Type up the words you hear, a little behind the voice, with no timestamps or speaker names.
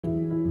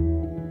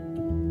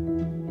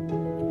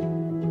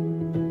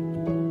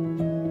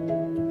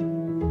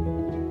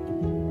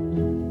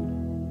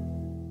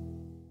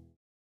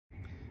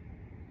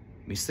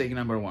Mistake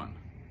number 1,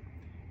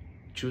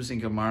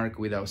 choosing a mark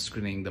without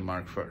screening the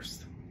mark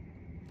first.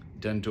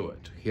 Don't do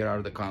it. Here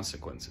are the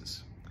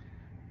consequences.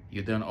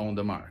 You don't own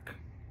the mark.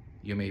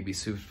 You may be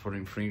sued for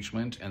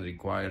infringement and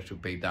required to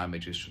pay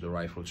damages to the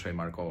rightful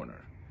trademark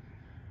owner.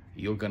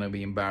 You're gonna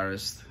be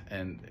embarrassed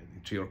and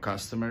to your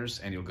customers,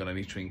 and you're gonna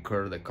need to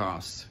incur the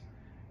cost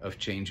of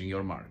changing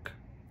your mark.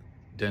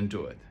 Don't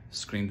do it.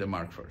 Screen the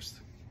mark first.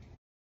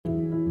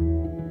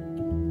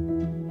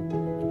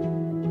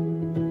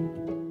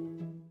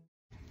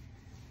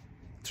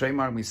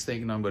 Trademark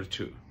mistake number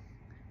 2,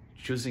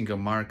 choosing a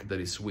mark that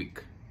is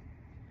weak.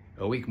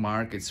 A weak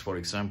mark is, for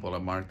example, a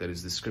mark that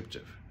is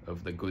descriptive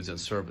of the goods and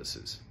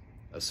services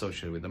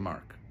associated with the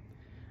mark.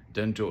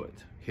 Don't do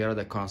it. Here are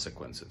the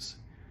consequences.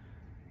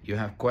 You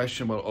have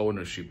questionable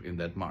ownership in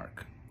that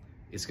mark.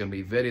 It's going to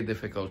be very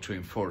difficult to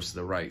enforce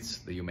the rights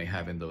that you may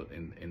have in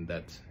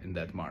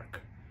that mark,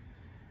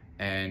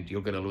 and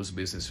you're going to lose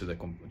business to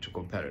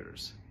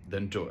competitors.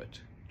 Don't do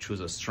it.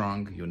 Choose a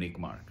strong, unique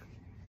mark.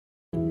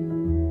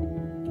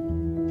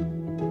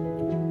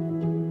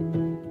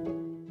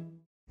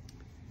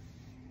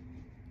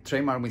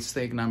 Trademark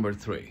mistake number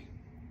 3,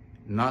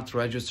 not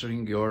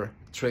registering your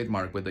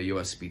trademark with the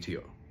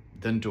USPTO.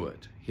 Don't do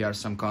it. Here are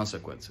some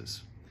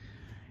consequences.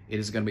 It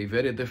is going to be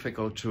very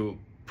difficult to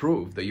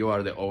prove that you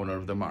are the owner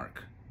of the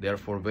mark.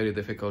 Therefore, very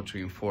difficult to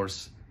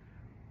enforce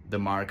the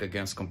mark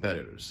against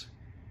competitors.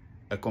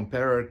 A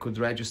competitor could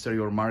register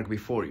your mark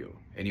before you,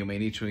 and you may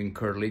need to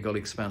incur legal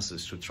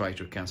expenses to try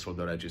to cancel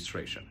the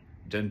registration.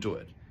 Don't do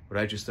it.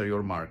 Register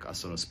your mark as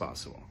soon as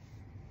possible.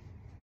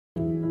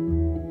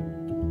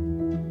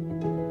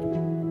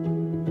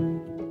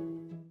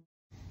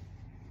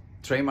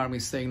 Trademark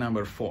mistake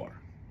number 4,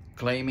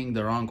 claiming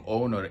the wrong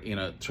owner in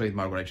a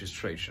trademark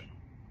registration.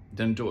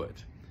 Don't do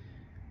it.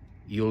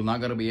 You're not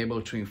going to be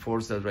able to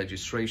enforce that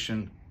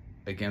registration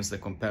against the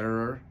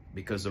competitor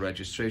because the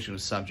registration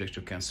is subject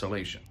to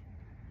cancellation.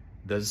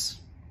 Thus,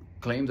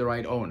 claim the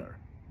right owner.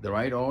 The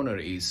right owner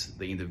is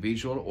the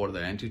individual or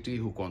the entity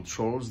who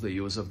controls the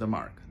use of the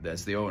mark.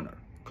 That's the owner.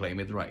 Claim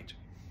it right.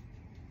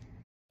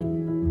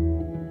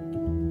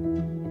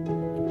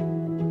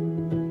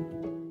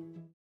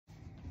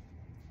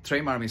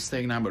 Trademark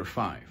mistake number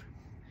 5,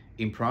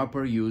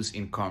 improper use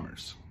in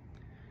commerce.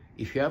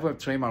 If you have a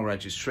trademark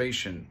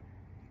registration,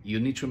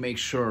 you need to make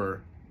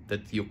sure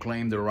that you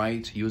claim the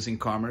right use in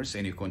commerce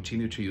and you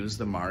continue to use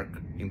the mark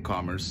in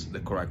commerce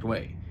the correct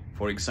way.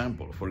 For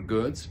example, for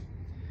goods,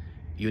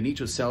 you need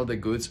to sell the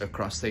goods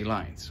across state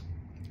lines.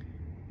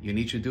 You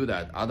need to do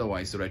that,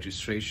 otherwise the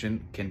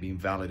registration can be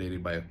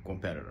invalidated by a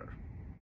competitor.